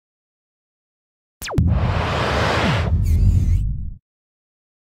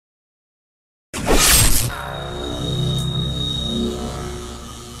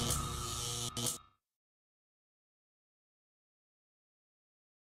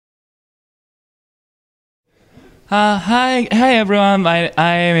Hi everyone. I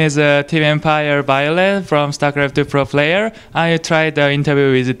am is a Team Empire Violet from StarCraft 2 Pro Player. I tried the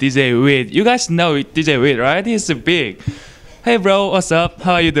interview with djWHEAT. You guys know djWHEAT, right? He's big. Hey bro, what's up?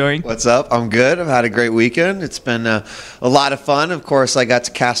 How are you doing? What's up? I'm good. I've had a great weekend. It's been a lot of fun. Of course, I got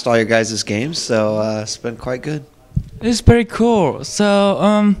to cast all your guys' games, so it's been quite good. It's very cool.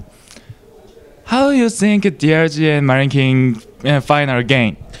 So, how do you think DRG and Marine King final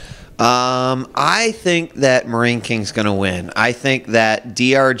game? I think that Marine King's going to win. I think that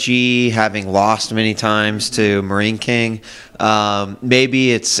DRG, having lost many times to Marine King,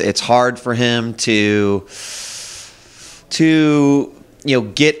 maybe it's hard for him to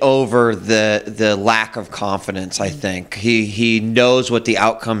get over the lack of confidence. I think he knows what the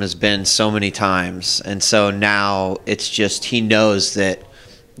outcome has been so many times, and so now it's just he knows that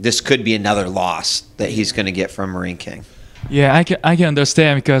this could be another loss that he's going to get from Marine King. Yeah, I can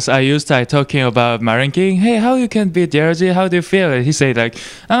understand because I used to talking about Marine King. Hey, how you can beat DRG? How do you feel? He said like,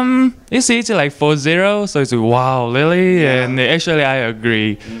 it's easy like 4-0. So it's wow, really? Yeah. And actually, I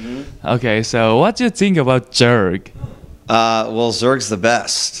agree. Okay, so what do you think about Zerg? Well, Zerg's the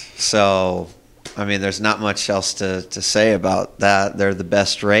best. So, I mean, there's not much else to say about that. They're the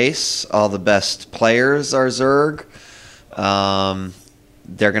best race. All the best players are Zerg.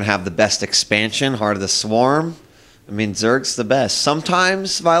 They're going to have the best expansion, Heart of the Swarm. I mean, Zerg's the best.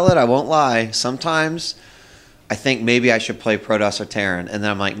 Sometimes, Violet, I won't lie, sometimes I think maybe I should play Protoss or Terran. And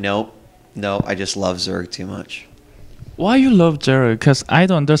then I'm like, nope, I just love Zerg too much. Why you love Zerg? Because I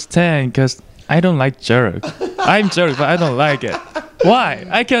don't understand, because I don't like Zerg. I'm Zerg, but I don't like it. Why?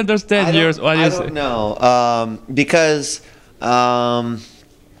 I can understand yours. What you say. I don't know. Because I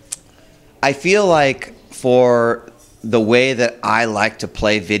feel like for the way that I like to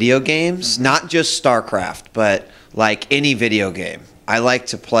play video games, not just StarCraft, but like any video game, I like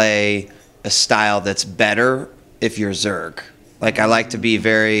to play a style that's better if you're Zerg. Like I like to be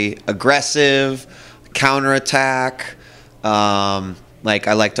very aggressive, counterattack. Like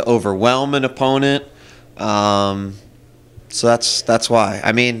I like to overwhelm an opponent. So that's why.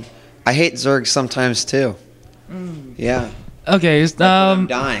 I mean, I hate Zerg sometimes too. Yeah. Okay. Like when I'm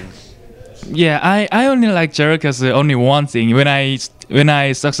dying. Yeah, I only like Zerg because only one thing. When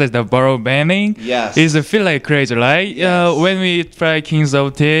I success the burrow banning, yes, it's feel like crazy, right? Yes. When we try Kings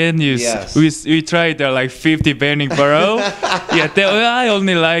of 10, yes, we tried the like 50 banning burrow. Yeah, I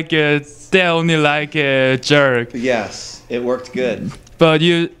only like they only like Zerg. Yes, it worked good. But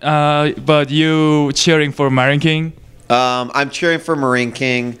you cheering for Marine King? I'm cheering for Marine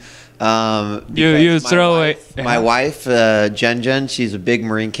King. You throw it. My wife, Jen, she's a big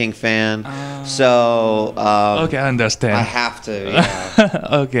Marine King fan. So okay, I understand. I have to. Yeah.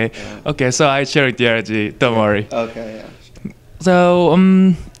 Okay, yeah. Okay. So I cheer DRG. Don't worry. Okay. Yeah. So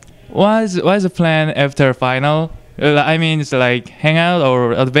what is the plan after final? I mean, it's like hangout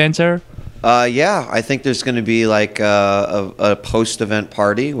or adventure. Yeah, I think there's going to be like a post-event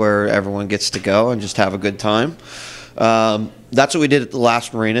party where everyone gets to go and just have a good time. That's what we did at the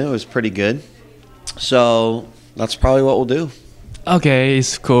last marina. It was pretty good. So that's probably what we'll do. Okay,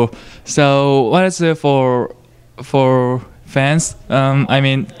 it's cool. So what is it for fans? I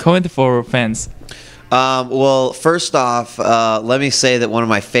mean, comment for fans. Well, first off, let me say that one of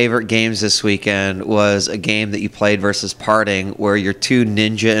my favorite games this weekend was a game that you played versus Parting, where your two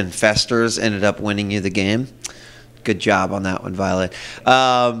ninja infestors ended up winning you the game. Good job on that one, Violet.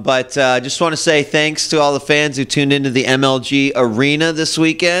 But just want to say thanks to all the fans who tuned into the MLG arena this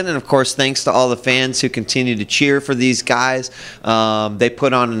weekend. And, of course, thanks to all the fans who continue to cheer for these guys. They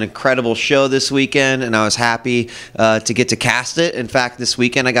put on an incredible show this weekend, and I was happy to get to cast it. In fact, this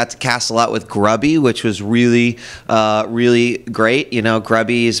weekend I got to cast a lot with Grubby, which was really, really great. You know,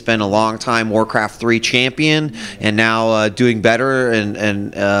 Grubby has been a long-time Warcraft 3 champion and now doing better in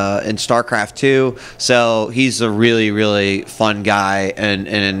StarCraft 2. So he's a really fun guy and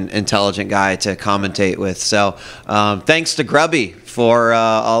an intelligent guy to commentate with. So thanks to Grubby for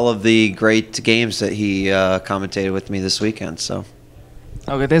all of the great games that he commentated with me this weekend. So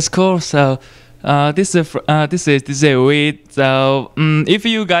okay, that's cool. So this is djWHEAT. So if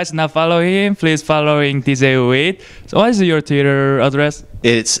you guys not follow him, please following djWHEAT. So what is your Twitter address?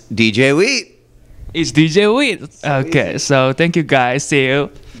 It's djWHEAT. It's djWHEAT. Okay, so thank you guys. See you.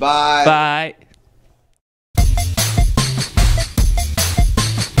 Bye. Bye.